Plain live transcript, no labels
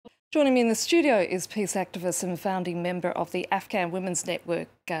Joining me in the studio is peace activist and founding member of the Afghan Women's Network,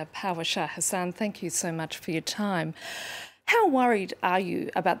 Shah Hassan. Thank you so much for your time. How worried are you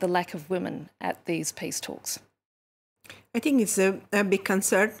about the lack of women at these peace talks? I think it's a big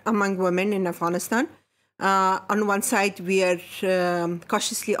concern among women in Afghanistan. On one side, we are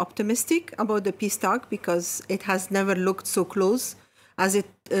cautiously optimistic about the peace talk because it has never looked so close as it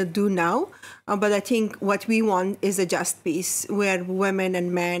do now. But I think what we want is a just peace where women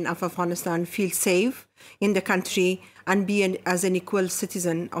and men of Afghanistan feel safe in the country and be as an equal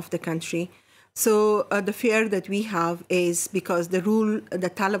citizen of the country. So the fear that we have is because the rule the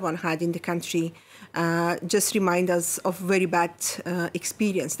Taliban had in the country just remind us of very bad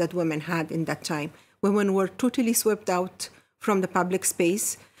experience that women had in that time. Women were totally swept out from the public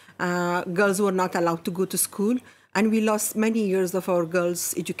space. Girls were not allowed to go to school. And we lost many years of our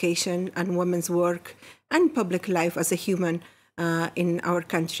girls' education and women's work and public life as a human in our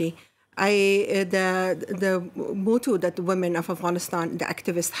country. The motto that the women of Afghanistan, the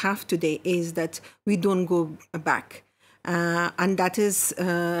activists, have today is that we don't go back. And that is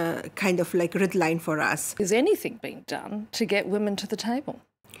kind of like red line for us. Is anything being done to get women to the table?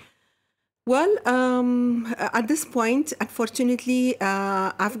 Well, at this point, unfortunately,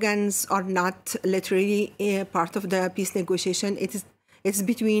 Afghans are not literally a part of the peace negotiation. It's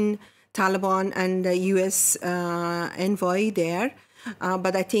between Taliban and the US envoy there.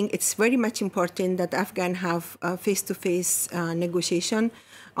 But I think it's very much important that Afghans have a face-to-face negotiation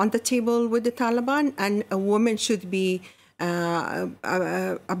on the table with the Taliban, and a woman should be a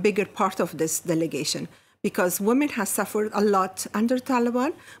bigger part of this delegation. Because women have suffered a lot under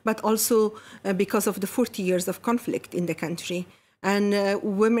Taliban, but also because of the 40 years of conflict in the country. And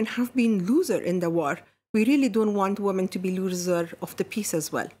women have been losers in the war. We really don't want women to be losers of the peace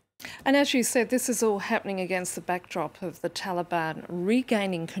as well. And as you said, this is all happening against the backdrop of the Taliban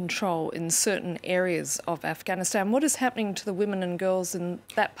regaining control in certain areas of Afghanistan. What is happening to the women and girls in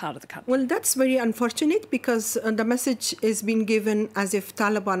that part of the country? Well, that's very unfortunate because the message is being given as if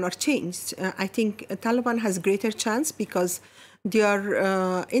Taliban are changed. I think Taliban has greater chance because they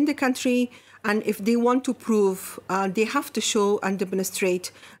are in the country, and if they want to prove, they have to show and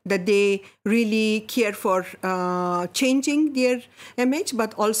demonstrate that they really care for changing their image,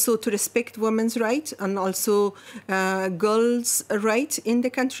 but also to respect women's rights and also girls' rights in the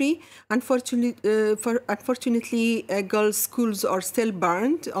country. Unfortunately, girls' schools are still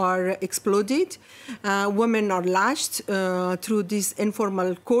burned or exploded. Women are lashed through these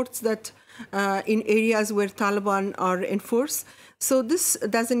informal courts that in areas where Taliban are enforced. So this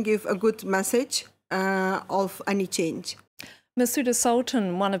doesn't give a good message of any change. Masuda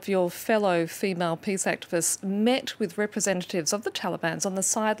Sultan, one of your fellow female peace activists, met with representatives of the Taliban on the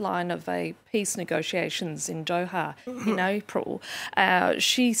sideline of a peace negotiations in Doha in April.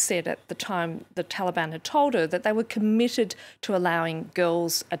 She said at the time the Taliban had told her that they were committed to allowing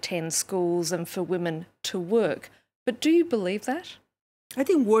girls attend schools and for women to work. But do you believe that? I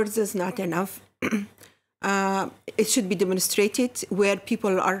think words is not enough. It should be demonstrated where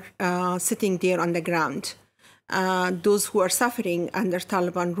people are sitting there on the ground. Those who are suffering under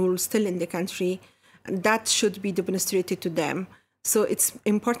Taliban rule still in the country, that should be demonstrated to them. So it's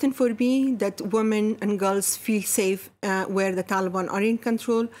important for me that women and girls feel safe where the Taliban are in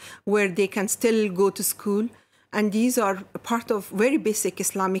control, where they can still go to school. And these are part of very basic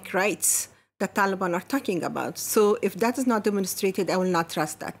Islamic rights that Taliban are talking about. So if that is not demonstrated, I will not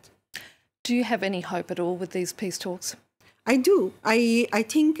trust that. Do you have any hope at all with these peace talks? I do. I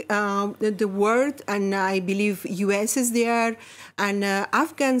think the word, and I believe US is there, and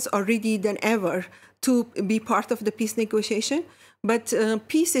Afghans are ready than ever to be part of the peace negotiation. But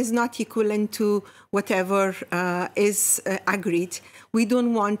peace is not equivalent to whatever is agreed. We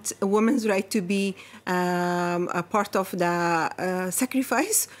don't want a woman's right to be a part of the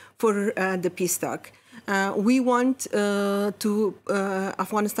sacrifice for the peace talk. We want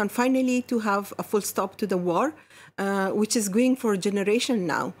Afghanistan finally to have a full stop to the war, which is going for a generation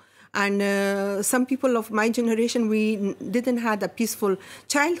now. And some people of my generation, we didn't have a peaceful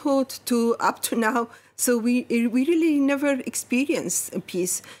childhood up to now. So we really never experienced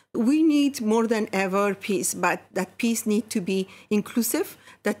peace. We need more than ever peace, but that peace needs to be inclusive,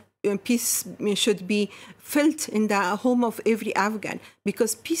 that peace should be felt in the home of every Afghan,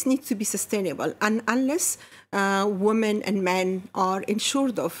 because peace needs to be sustainable. And unless women and men are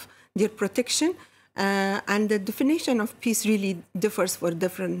ensured of their protection, and the definition of peace really differs for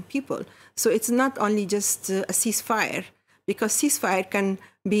different people. So it's not only just a ceasefire, because ceasefire can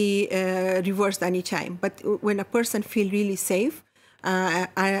be reversed anytime. But when a person feels really safe,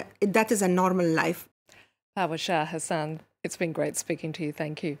 that is a normal life. Shah Hassan, It's been great speaking to you.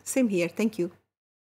 Thank you. Same here. Thank you.